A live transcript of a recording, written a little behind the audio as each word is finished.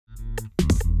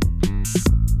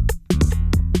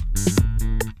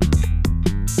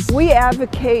We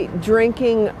advocate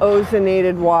drinking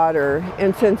ozonated water,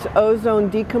 and since ozone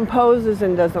decomposes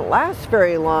and doesn't last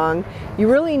very long,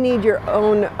 you really need your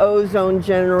own ozone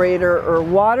generator or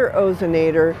water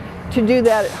ozonator to do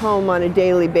that at home on a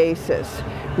daily basis.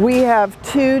 We have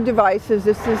two devices.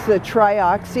 This is the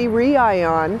TriOxy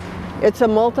Re-Ion. It's a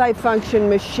multifunction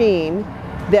machine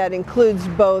that includes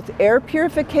both air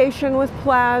purification with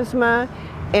plasma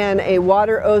and a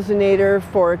water ozonator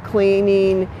for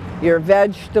cleaning your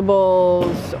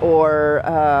vegetables or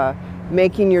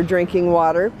making your drinking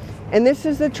water. And this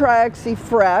is the TriOxy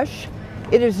Fresh.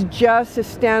 It is just a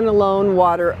standalone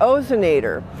water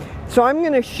ozonator. So I'm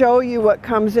going to show you what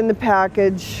comes in the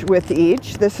package with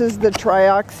each. This is the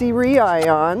TriOxy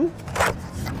Re-Ion.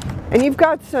 And you've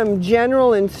got some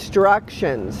general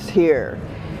instructions here.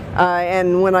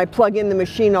 And when I plug in the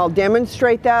machine, I'll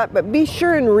demonstrate that, but be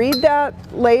sure and read that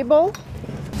label.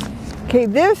 Okay,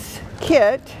 this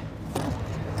kit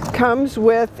comes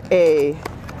with a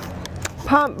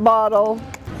pump bottle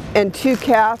and two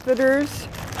catheters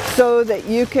so that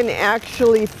you can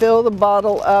actually fill the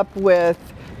bottle up with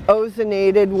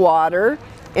ozonated water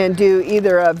and do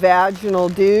either a vaginal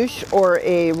douche or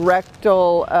a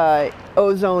rectal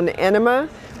ozone enema,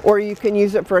 or you can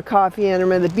use it for a coffee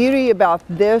enema. The beauty about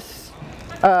this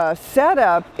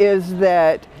setup is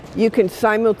that you can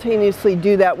simultaneously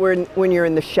do that when you're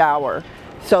in the shower.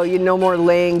 So you're no more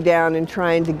laying down and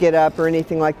trying to get up or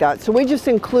anything like that. So we just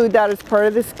include that as part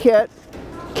of this kit.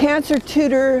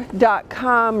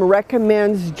 CancerTutor.com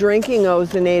recommends drinking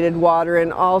ozonated water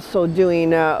and also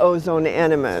doing ozone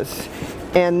enemas.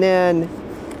 And then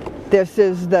this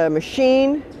is the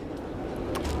machine.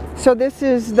 So this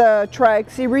is the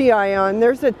TriOxy Re-Ion.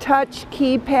 There's a touch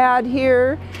keypad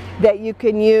here that you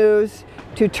can use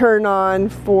to turn on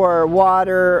for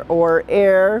water or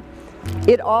air.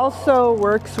 It also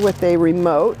works with a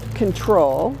remote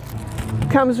control.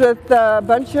 Comes with a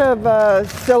bunch of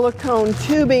silicone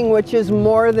tubing, which is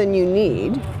more than you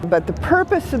need. But the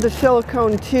purpose of the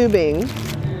silicone tubing,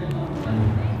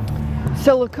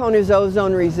 silicone is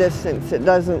ozone resistance. It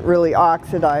doesn't really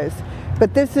oxidize.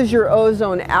 But this is your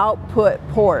ozone output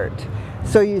port.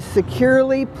 So you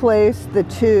securely place the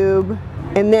tube,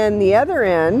 and then the other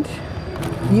end,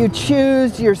 you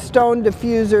choose your stone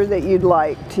diffuser that you'd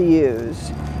like to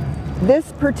use.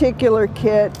 This particular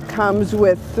kit comes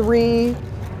with 3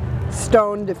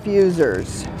 stone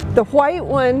diffusers. The white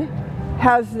one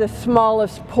has the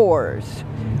smallest pores.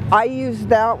 I use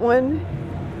that one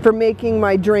for making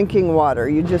my drinking water.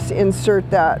 You just insert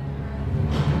that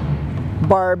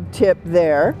barb tip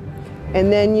there,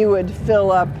 and then you would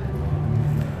fill up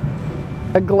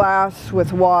a glass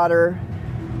with water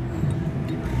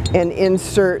and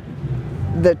insert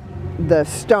the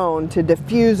stone to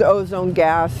diffuse ozone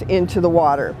gas into the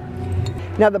water.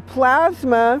 Now the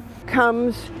plasma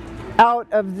comes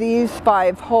out of these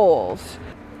 5 holes.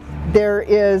 There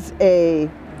is a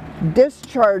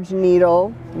discharge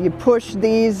needle. You push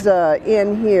these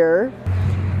in here.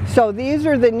 So these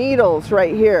are the needles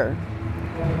right here.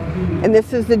 And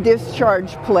this is the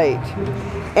discharge plate.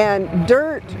 And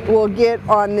dirt will get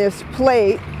on this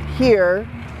plate here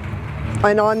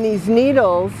and on these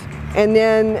needles, and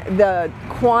then the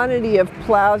quantity of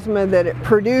plasma that it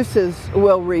produces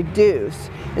will reduce.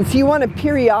 And so you want to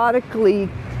periodically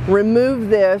remove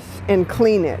this and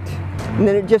clean it, and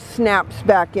then it just snaps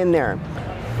back in there.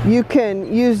 You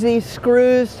can use these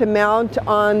screws to mount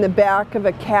on the back of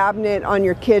a cabinet on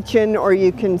your kitchen, or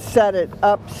you can set it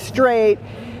up straight.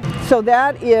 So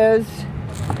that is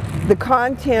the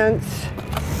contents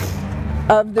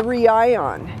of the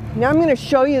Re-Ion. Now I'm going to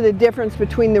show you the difference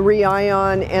between the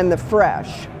Re-Ion and the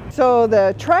Fresh. So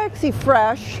the TriOxy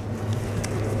Fresh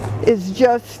is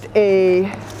just a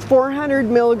 400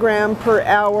 milligram per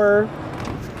hour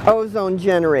ozone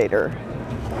generator.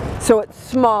 So it's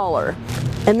smaller.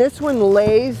 And this one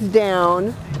lays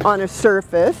down on a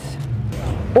surface,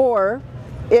 or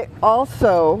it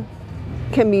also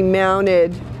can be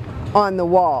mounted on the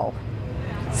wall.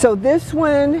 So this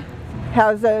one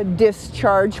has a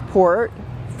discharge port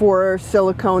for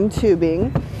silicone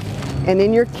tubing, and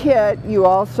in your kit you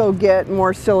also get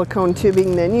more silicone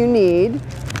tubing than you need.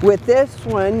 With this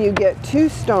one you get 2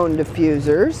 stone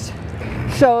diffusers.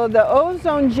 So the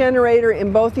ozone generator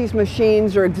in both these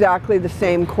machines are exactly the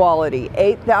same quality.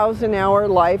 8,000 hour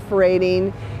life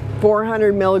rating,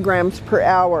 400 milligrams per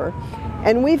hour.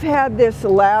 And we've had this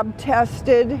lab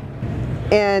tested,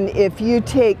 and if you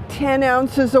take 10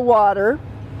 ounces of water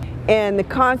and the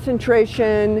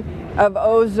concentration of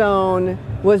ozone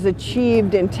was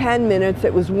achieved in 10 minutes,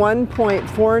 it was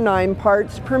 1.49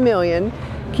 parts per million.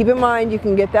 Keep in mind you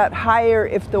can get that higher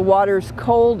if the water's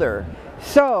colder.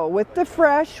 So with the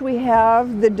fresh, we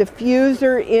have the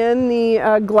diffuser in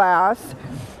the glass.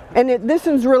 And this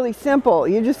one's really simple.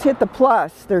 You just hit the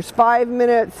plus. There's 5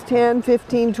 minutes, 10,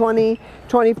 15, 20,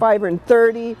 25, and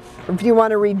 30. If you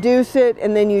want to reduce it,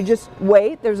 and then you just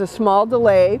wait, there's a small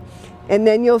delay, and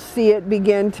then you'll see it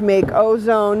begin to make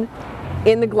ozone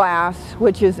in the glass,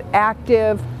 which is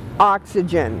active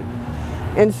oxygen.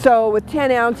 And so with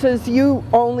 10 ounces, you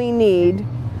only need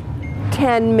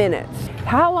 10 minutes.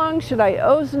 How long should I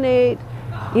ozonate?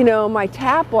 You know, my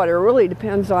tap water really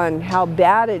depends on how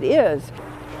bad it is.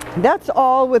 That's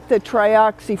all with the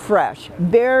TriOxy Fresh.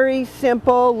 Very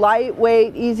simple,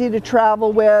 lightweight, easy to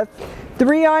travel with.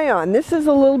 3-ion, this is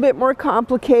a little bit more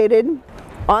complicated.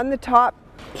 On the top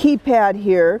keypad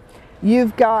here,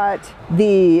 you've got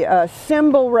the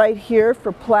symbol right here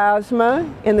for plasma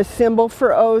and the symbol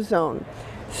for ozone.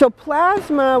 So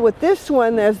plasma, with this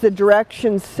one, as the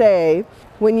directions say,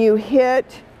 when you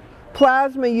hit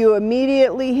plasma, you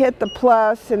immediately hit the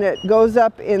plus and it goes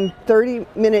up in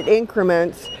 30-minute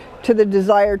increments to the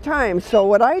desired time. So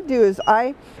what I do is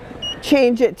I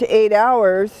change it to 8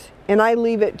 hours and I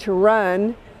leave it to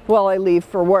run while I leave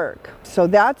for work. So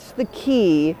that's the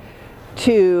key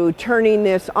to turning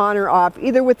this on or off,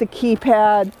 either with the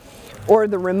keypad or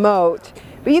the remote.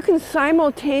 But you can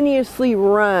simultaneously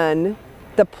run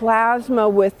the plasma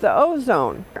with the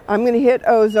ozone. I'm going to hit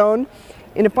ozone.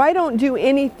 And if I don't do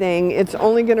anything, it's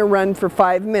only going to run for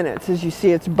 5 minutes. As you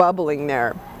see, it's bubbling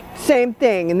there. Same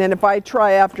thing. And then if I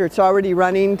try after it's already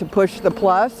running to push the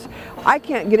plus, I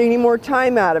can't get any more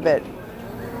time out of it.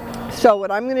 So what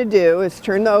I'm going to do is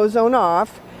turn the ozone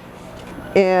off,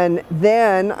 and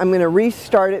then I'm going to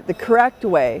restart it the correct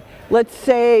way. Let's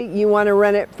say you want to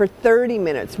run it for 30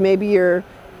 minutes. Maybe you're,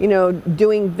 you know,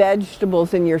 doing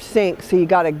vegetables in your sink, so you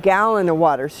got a gallon of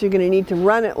water, so you're going to need to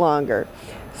run it longer.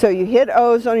 So you hit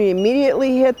ozone, you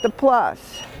immediately hit the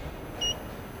plus.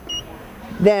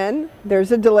 Then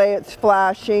there's a delay, it's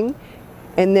flashing,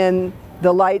 and then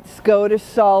the lights go to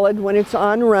solid when it's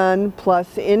on run, plus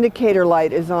the indicator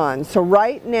light is on. So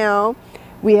right now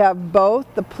we have both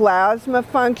the plasma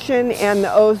function and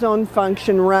the ozone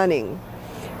function running.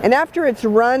 And after it's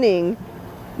running,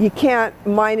 you can't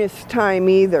minus time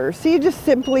either. So you just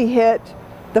simply hit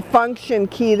the function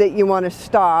key that you want to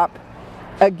stop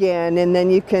again, and then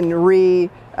you can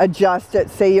readjust it.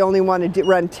 Say you only want to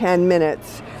run 10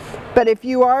 minutes. But if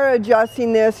you are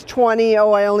adjusting this 20,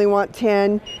 oh, I only want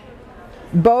 10,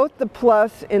 both the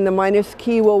plus and the minus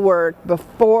key will work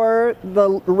before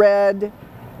the red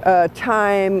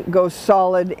time goes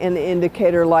solid and the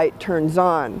indicator light turns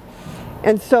on.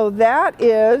 And so that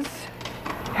is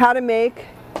how to make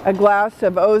a glass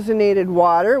of ozonated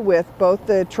water with both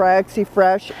the TriOxy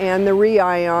Fresh and the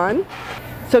Re-Ion.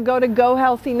 So go to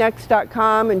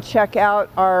GoHealthyNext.com and check out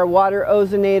our water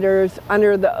ozonators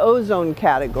under the ozone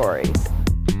category.